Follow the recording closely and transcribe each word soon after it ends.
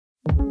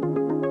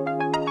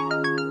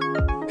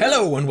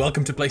Hello and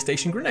welcome to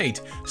PlayStation Grenade.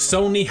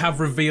 Sony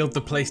have revealed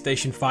the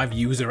PlayStation 5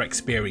 user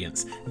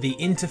experience, the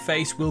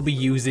interface we'll be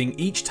using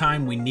each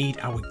time we need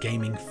our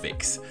gaming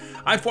fix.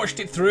 I've watched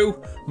it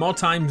through more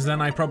times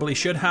than I probably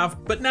should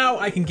have, but now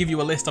I can give you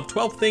a list of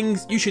 12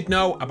 things you should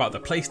know about the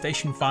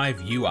PlayStation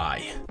 5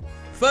 UI.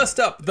 First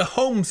up, the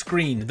home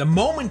screen. The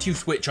moment you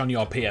switch on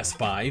your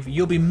PS5,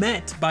 you'll be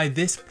met by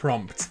this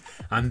prompt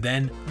and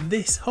then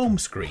this home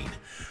screen.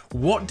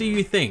 What do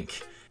you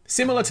think?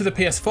 Similar to the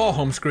PS4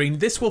 home screen,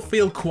 this will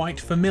feel quite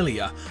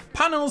familiar.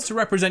 Panels to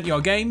represent your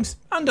games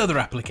and other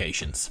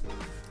applications.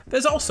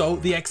 There's also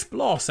the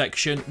Explore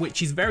section,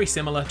 which is very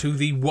similar to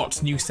the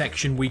What's New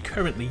section we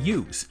currently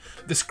use.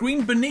 The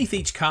screen beneath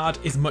each card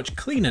is much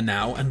cleaner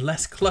now and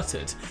less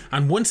cluttered,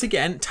 and once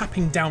again,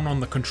 tapping down on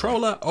the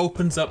controller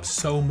opens up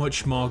so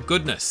much more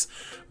goodness.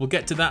 We'll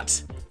get to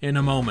that in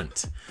a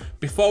moment.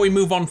 Before we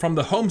move on from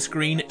the home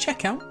screen,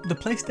 check out the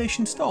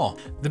PlayStation Store.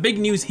 The big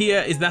news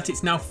here is that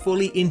it's now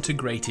fully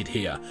integrated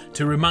here.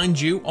 To remind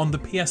you, on the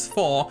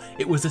PS4,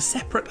 it was a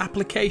separate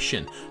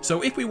application,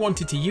 so if we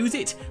wanted to use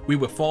it, we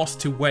were forced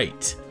to wait.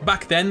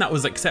 Back then that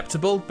was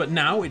acceptable, but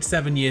now it's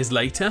 7 years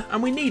later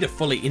and we need a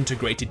fully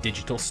integrated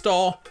digital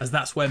store, as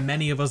that's where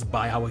many of us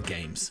buy our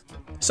games.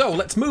 So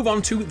let's move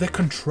on to the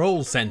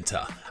Control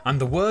Center,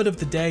 and the word of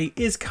the day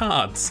is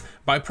cards.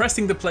 By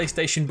pressing the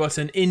PlayStation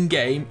button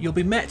in-game, you'll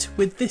be met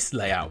with this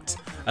layout,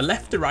 a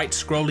left to right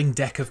scrolling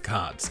deck of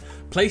cards.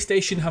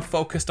 PlayStation have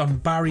focused on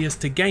barriers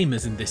to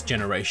gamers in this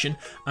generation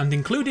and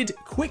included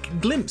quick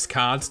glimpse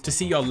cards to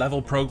see your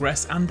level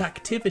progress and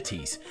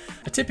activities.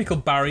 A typical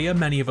barrier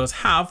many of us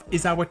have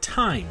is our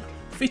time.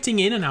 Fitting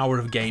in an hour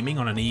of gaming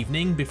on an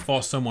evening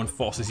before someone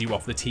forces you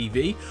off the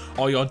TV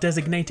or your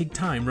designated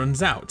time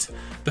runs out.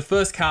 The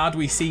first card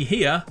we see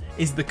here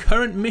is the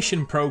current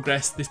mission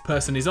progress this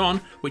person is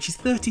on, which is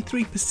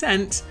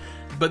 33%,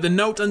 but the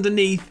note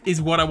underneath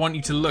is what I want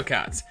you to look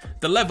at.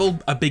 The level,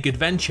 A Big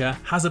Adventure,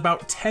 has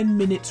about 10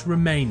 minutes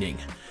remaining.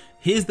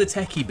 Here's the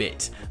techie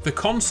bit. The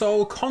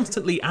console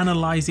constantly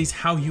analyzes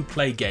how you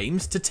play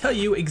games to tell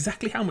you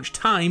exactly how much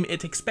time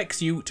it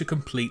expects you to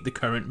complete the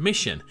current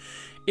mission.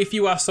 If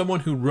you are someone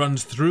who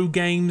runs through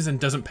games and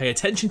doesn't pay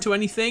attention to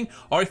anything,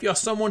 or if you're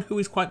someone who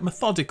is quite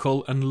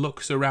methodical and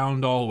looks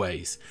around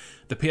always,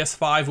 the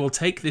PS5 will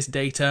take this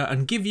data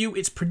and give you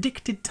its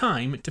predicted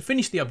time to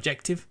finish the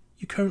objective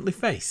you currently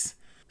face.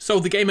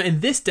 So the gamer in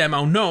this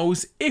demo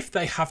knows if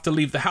they have to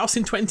leave the house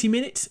in 20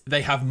 minutes,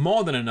 they have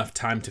more than enough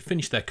time to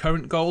finish their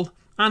current goal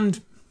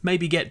and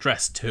maybe get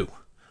dressed too.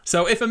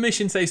 So if a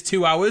mission says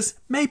 2 hours,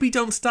 maybe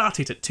don't start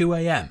it at 2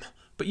 AM,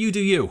 but you do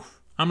you.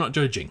 I'm not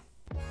judging.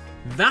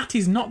 That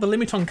is not the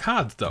limit on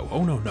cards though,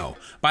 oh no.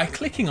 By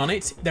clicking on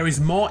it, there is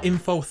more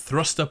info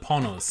thrust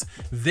upon us.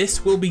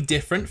 This will be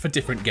different for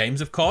different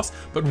games of course,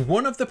 but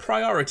one of the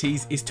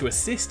priorities is to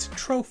assist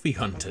trophy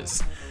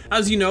hunters.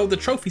 As you know, the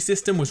trophy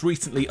system was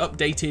recently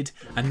updated,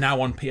 and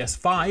now on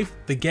PS5,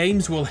 the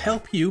games will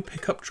help you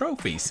pick up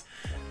trophies,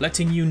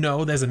 letting you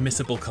know there's a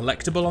missable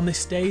collectible on this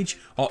stage,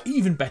 or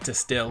even better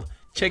still,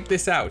 check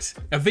this out.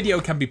 A video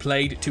can be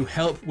played to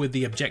help with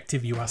the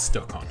objective you are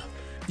stuck on.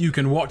 You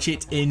can watch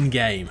it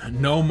in-game,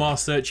 no more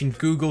searching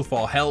Google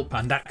for help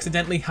and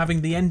accidentally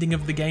having the ending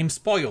of the game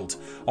spoiled,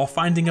 or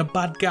finding a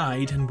bad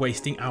guide and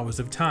wasting hours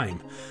of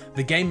time.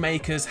 The game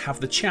makers have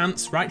the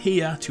chance right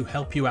here to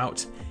help you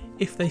out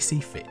if they see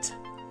fit.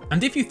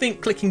 And if you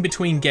think clicking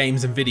between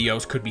games and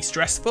videos could be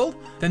stressful,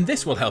 then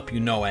this will help you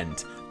no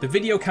end. The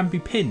video can be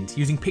pinned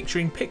using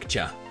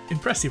picture-in-picture.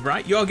 Impressive,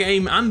 right? Your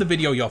game and the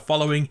video you're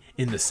following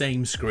in the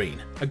same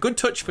screen. A good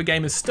touch for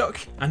gamers stuck,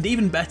 and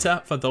even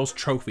better for those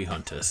trophy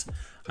hunters.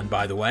 And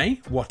by the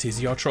way, what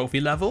is your trophy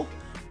level?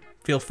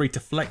 Feel free to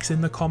flex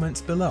in the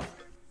comments below.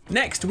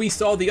 Next, we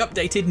saw the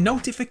updated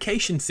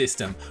notification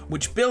system,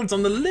 which builds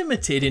on the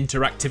limited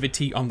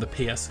interactivity on the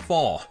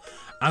PS4.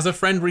 As a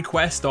friend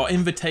request or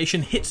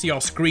invitation hits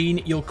your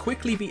screen, you'll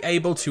quickly be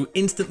able to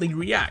instantly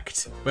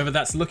react, whether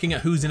that's looking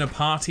at who's in a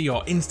party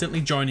or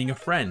instantly joining a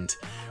friend.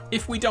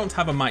 If we don't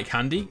have a mic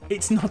handy,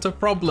 it's not a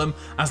problem,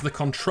 as the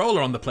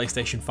controller on the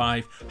PlayStation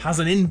 5 has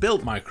an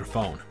inbuilt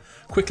microphone.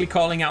 Quickly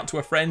calling out to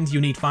a friend, you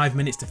need 5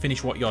 minutes to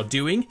finish what you're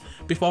doing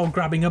before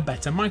grabbing a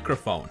better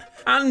microphone.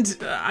 And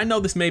I know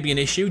this may be an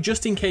issue,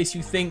 just in case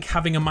you think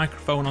having a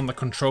microphone on the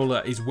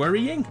controller is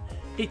worrying,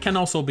 it can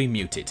also be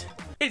muted.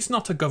 It's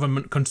not a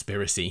government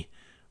conspiracy.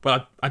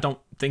 Well, I don't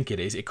think it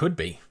is. It could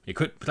be. It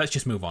could. Let's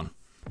just move on.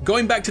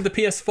 Going back to the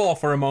PS4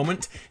 for a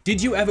moment,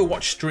 did you ever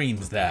watch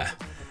streams there?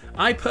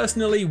 I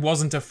personally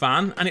wasn't a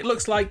fan, and it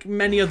looks like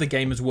many other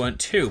gamers weren't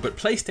too, but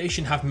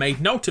PlayStation have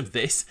made note of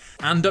this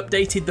and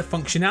updated the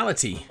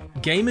functionality.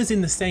 Gamers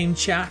in the same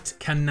chat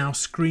can now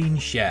screen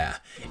share.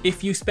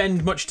 If you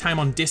spend much time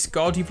on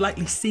Discord, you've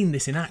likely seen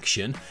this in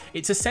action.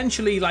 It's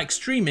essentially like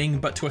streaming,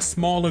 but to a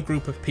smaller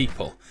group of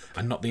people,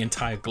 and not the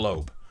entire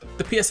globe.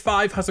 The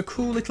PS5 has a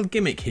cool little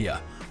gimmick here.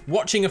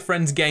 Watching a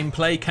friend's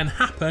gameplay can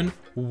happen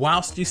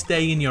whilst you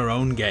stay in your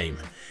own game.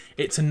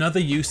 It's another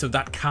use of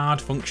that card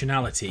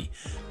functionality,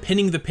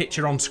 pinning the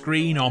picture on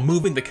screen or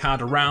moving the card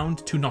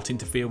around to not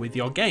interfere with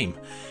your game.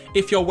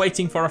 If you're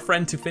waiting for a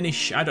friend to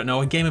finish, I don't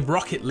know, a game of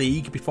Rocket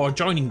League before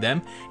joining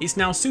them, it's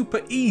now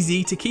super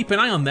easy to keep an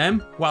eye on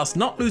them whilst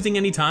not losing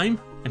any time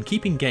and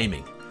keeping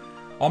gaming.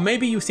 Or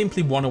maybe you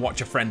simply want to watch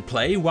a friend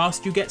play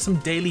whilst you get some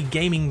daily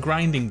gaming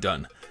grinding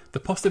done. The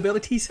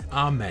possibilities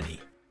are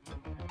many.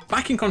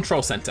 Back in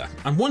Control Center,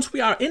 and once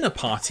we are in a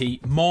party,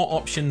 more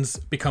options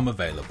become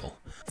available.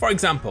 For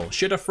example,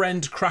 should a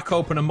friend crack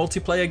open a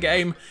multiplayer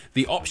game,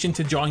 the option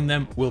to join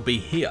them will be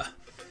here.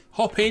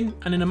 Hop in,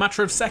 and in a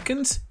matter of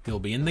seconds, you'll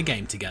be in the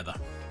game together.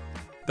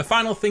 The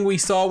final thing we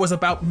saw was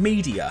about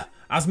media.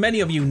 As many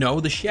of you know,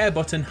 the share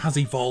button has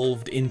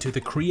evolved into the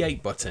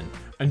create button,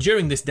 and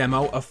during this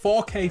demo, a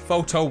 4K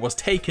photo was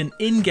taken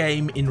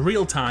in-game in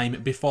real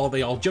time before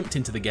they all jumped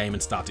into the game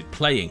and started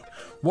playing.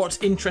 What's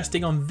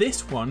interesting on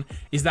this one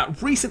is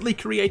that recently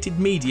created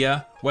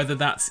media, whether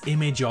that's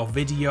image or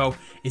video,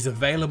 is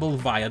available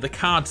via the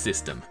card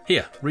system.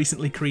 Here,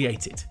 recently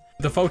created.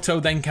 The photo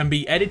then can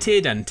be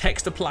edited and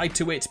text applied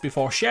to it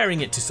before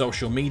sharing it to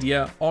social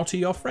media or to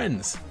your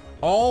friends.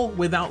 All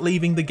without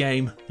leaving the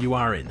game you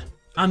are in.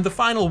 And the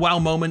final wow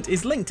moment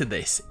is linked to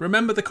this.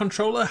 Remember the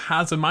controller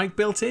has a mic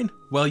built in?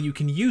 Well, you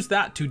can use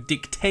that to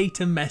dictate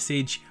a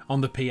message on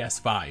the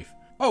PS5.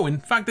 Oh, in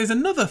fact, there's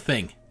another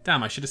thing.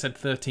 Damn, I should have said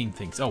 13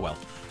 things. Oh well.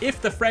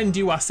 If the friend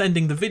you are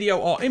sending the video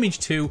or image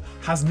to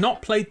has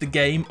not played the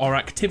game or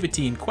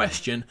activity in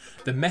question,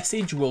 the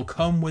message will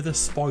come with a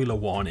spoiler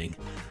warning.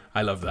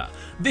 I love that.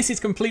 This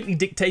is completely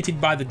dictated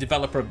by the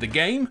developer of the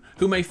game,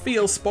 who may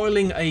feel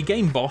spoiling a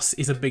game boss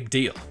is a big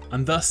deal,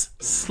 and thus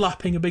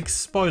slapping a big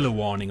spoiler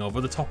warning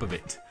over the top of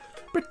it.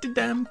 Pretty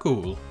damn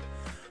cool.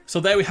 So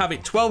there we have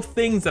it, 12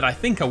 things that I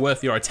think are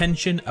worth your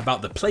attention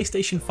about the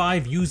PlayStation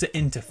 5 user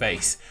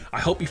interface. I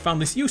hope you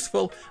found this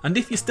useful, and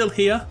if you're still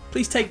here,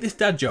 please take this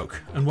dad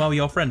joke and wow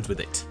your friends with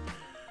it.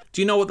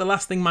 Do you know what the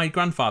last thing my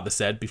grandfather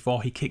said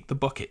before he kicked the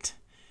bucket?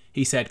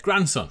 He said,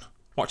 "Grandson,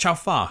 watch how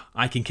far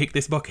I can kick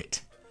this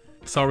bucket."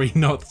 Sorry,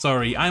 not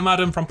sorry. I'm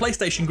Adam from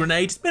PlayStation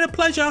Grenade. It's been a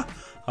pleasure.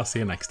 I'll see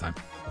you next time.